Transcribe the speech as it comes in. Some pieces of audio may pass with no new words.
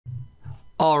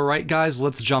Alright guys,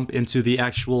 let's jump into the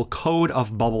actual code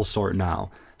of bubble sort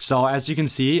now. So as you can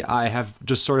see, I have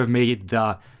just sort of made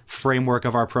the framework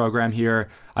of our program here.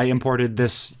 I imported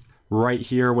this right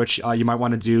here, which you might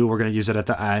want to do. We're going to use it at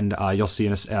the end. You'll see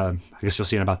in I guess you'll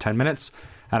see in about 10 minutes.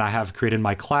 And I have created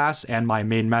my class and my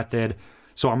main method.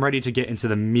 So I'm ready to get into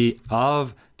the meat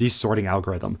of the sorting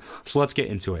algorithm. So let's get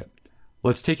into it.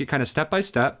 Let's take it kind of step by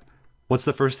step. What's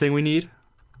the first thing we need?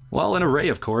 Well, an array,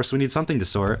 of course. We need something to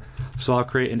sort. So I'll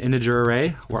create an integer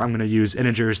array where I'm going to use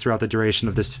integers throughout the duration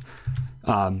of this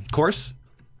course.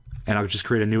 And I'll just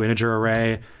create a new integer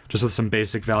array just with some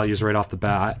basic values right off the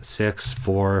bat. 6,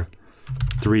 4,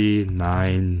 3,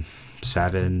 9,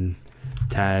 7,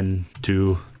 10,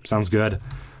 2. Sounds good.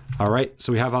 All right,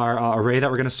 so we have our array that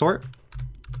we're going to sort.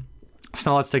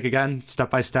 So now let's take again, step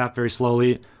by step, very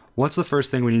slowly. What's the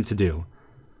first thing we need to do?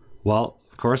 Well,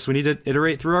 of course, we need to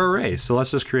iterate through our array. So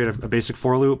let's just create a basic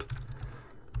for loop.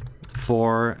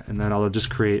 For, and then I'll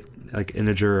just create like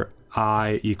integer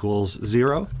I equals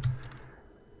 0.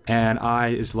 And I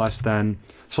is less than.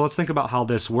 So let's think about how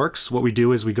this works. What we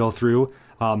do is we go through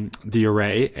the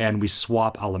array and we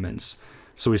swap elements.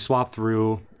 So we swap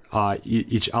through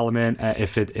each element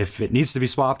if it needs to be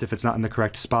swapped, if it's not in the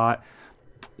correct spot.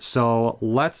 So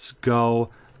let's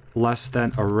go less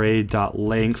than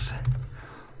array.length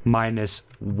minus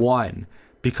 1,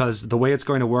 because the way it's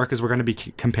going to work is we're going to be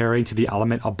comparing to the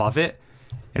element above it.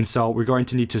 And so we're going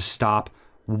to need to stop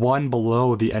 1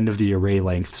 below the end of the array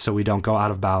length so we don't go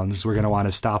out of bounds. We're going to want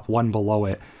to stop 1 below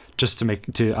it just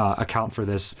to account for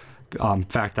this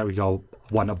fact that we go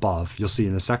 1 above. You'll see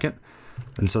in a second.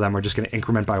 And so then we're just going to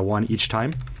increment by 1 each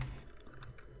time.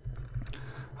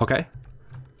 Okay,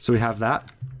 so we have that.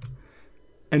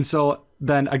 And so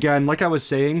then again, like I was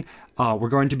saying, we're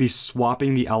going to be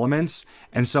swapping the elements.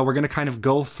 And so we're going to kind of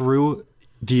go through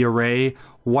the array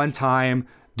one time,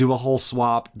 do a whole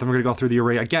swap. Then we're going to go through the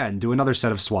array again, do another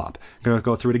set of swap. Going to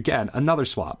go through it again, another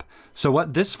swap. So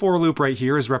what this for loop right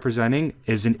here is representing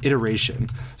is an iteration.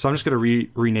 So I'm just going to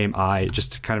rename I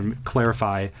just to kind of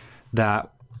clarify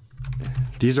that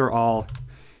these are all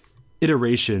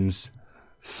iterations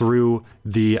through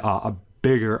the a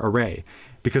bigger array.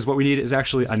 Because what we need is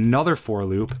actually another for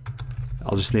loop.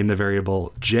 I'll just name the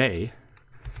variable j,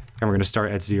 and we're going to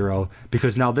start at 0,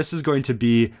 because now this is going to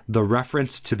be the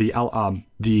reference to the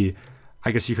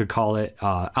I guess you could call it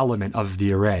element of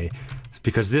the array,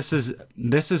 because this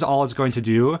is all it's going to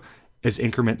do is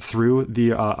increment through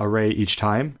the array each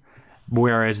time,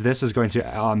 whereas this is going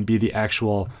to be the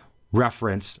actual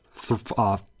reference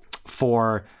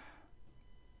for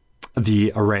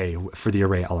the array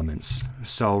elements.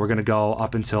 So we're going to go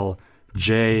up until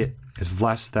j is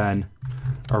less than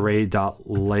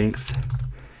array.length.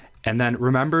 And then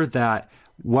remember that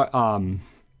what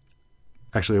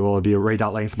actually will it be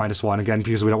array.length minus 1 again,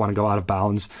 because we don't want to go out of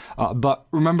bounds. But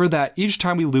remember that each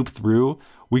time we loop through,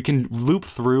 we can loop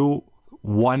through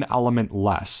 1 element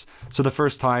less. So the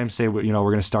first time, say, we're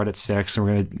going to start at 6 and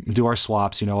we're going to do our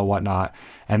swaps, and whatnot.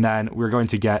 And then we're going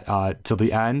to get till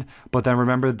the end. But then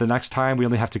remember, the next time we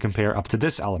only have to compare up to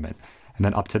this element, and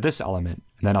then up to this element,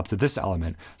 and then up to this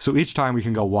element. So each time we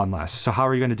can go 1 less. So how are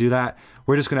we going to do that?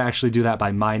 We're just going to actually do that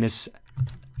by minus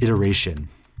iteration.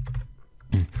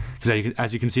 Because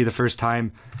as you can see, the first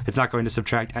time it's not going to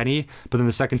subtract any, but then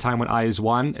the second time when I is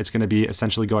 1, it's going to be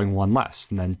essentially going 1 less,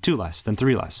 and then 2 less, then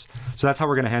 3 less. So that's how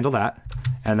we're going to handle that.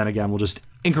 And then again, we'll just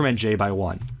increment j by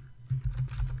 1.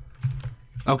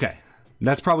 Okay,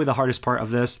 that's probably the hardest part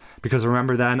of this, because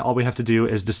remember then, all we have to do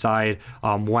is decide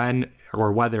when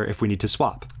or whether if we need to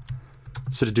swap.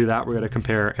 So to do that, we're going to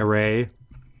compare array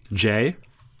j.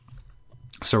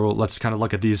 So let's kind of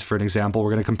look at these for an example.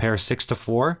 We're going to compare 6 to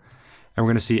 4. And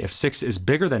we're going to see if 6 is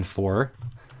bigger than 4,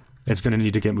 it's going to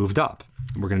need to get moved up.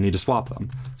 We're going to need to swap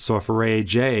them. So if array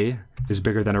j is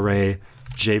bigger than array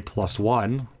j plus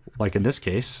 1, like in this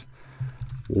case,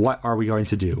 what are we going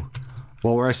to do?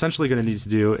 Well, we're essentially going to need to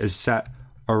do is set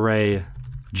array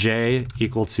j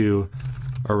equal to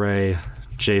array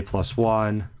j plus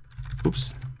 1.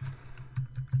 Oops.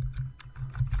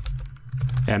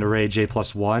 And array j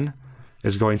plus 1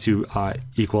 is going to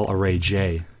equal array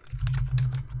j.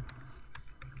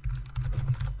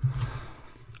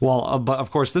 Well, but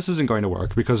of course this isn't going to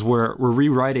work because we're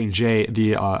rewriting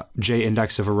the j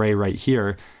index of array right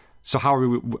here. So how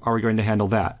are we going to handle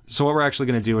that? So what we're actually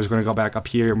going to do is we're going to go back up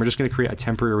here and we're just going to create a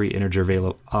temporary integer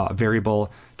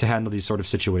variable to handle these sort of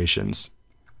situations.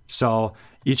 So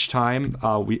each time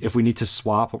if we need to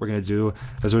swap, what we're going to do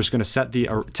is we're just going to set the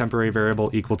temporary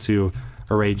variable equal to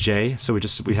array j. So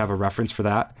we have a reference for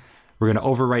that. We're going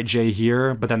to overwrite j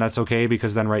here, but then that's okay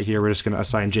because then right here we're just going to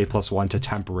assign j plus 1 to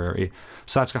temporary.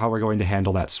 So that's how we're going to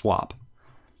handle that swap.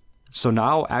 So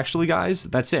now, actually, guys,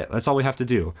 that's it. That's all we have to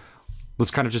do. Let's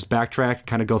kind of just backtrack,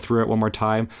 kind of go through it one more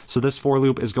time. So this for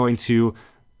loop is going to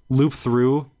loop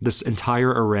through this entire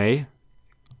array.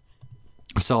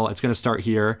 So it's going to start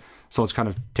here. So let's kind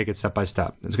of take it step by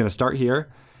step. It's going to start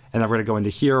here, and then we're going to go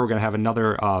into here. We're going to have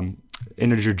another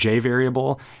integer j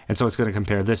variable, and so it's going to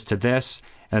compare this to this,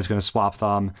 and it's going to swap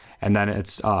them, and then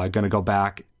it's going to go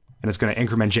back, and it's going to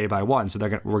increment j by 1. So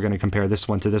we're going to compare this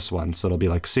one to this one. So it'll be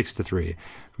like 6 to 3.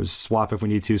 We'll swap if we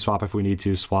need to, swap if we need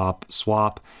to, swap,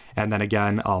 swap. And then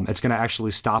again, it's going to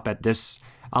actually stop at this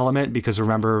element because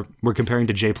remember, we're comparing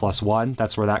to j plus 1.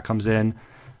 That's where that comes in.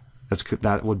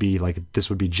 That would be like, this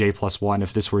would be j plus 1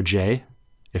 if this were j.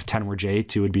 If 10 were j,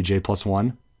 2 would be j plus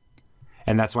 1.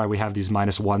 And that's why we have these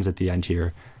minus 1s at the end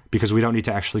here, because we don't need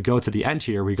to actually go to the end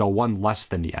here. We go 1 less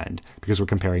than the end because we're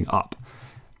comparing up.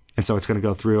 And so it's going to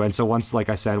go through. And so once, like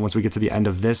I said, once we get to the end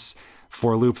of this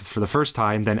for loop for the first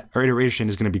time, then our iteration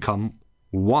is going to become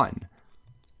 1.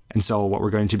 And so what we're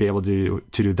going to be able to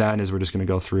do then is we're just going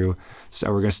to go through. So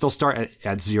we're going to still start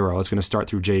at 0. It's going to start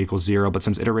through j equals 0. But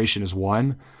since iteration is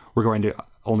 1, we're going to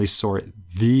only sort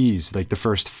these, like the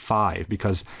first 5,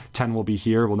 because 10 will be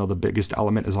here. We'll know the biggest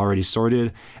element is already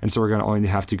sorted. And so we're going to only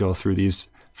have to go through these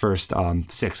first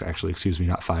 6, actually, excuse me,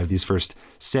 not 5, these first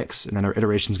 6. And then our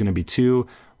iteration is going to be 2.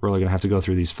 We're only going to have to go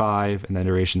through these 5, and then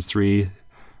iterations 3.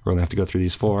 We're going to have to go through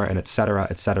these 4, and et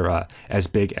cetera, as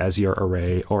big as your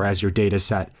array or as your data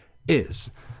set is.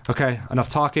 Okay, enough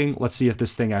talking. Let's see if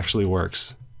this thing actually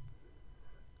works.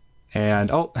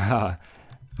 And,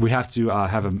 we have to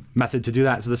have a method to do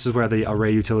that. So this is where the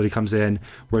array utility comes in.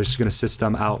 We're just going to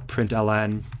system out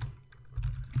println,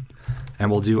 and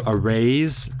we'll do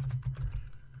arrays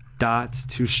dot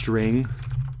toString,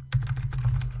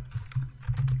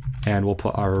 and we'll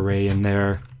put our array in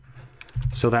there.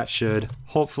 So that should,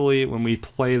 hopefully, when we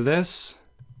play this,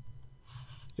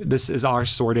 this is our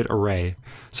sorted array.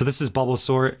 So this is bubble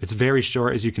sort. It's very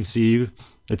short, as you can see.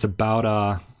 It's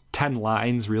about 10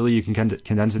 lines, really. You can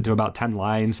condense it to about 10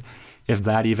 lines, if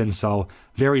that even. So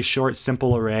very short,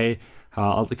 simple array.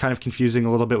 Kind of confusing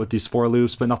a little bit with these for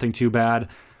loops, but nothing too bad.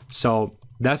 So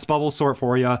that's bubble sort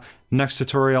for you. Next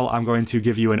tutorial, I'm going to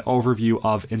give you an overview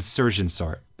of insertion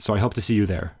sort. So I hope to see you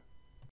there.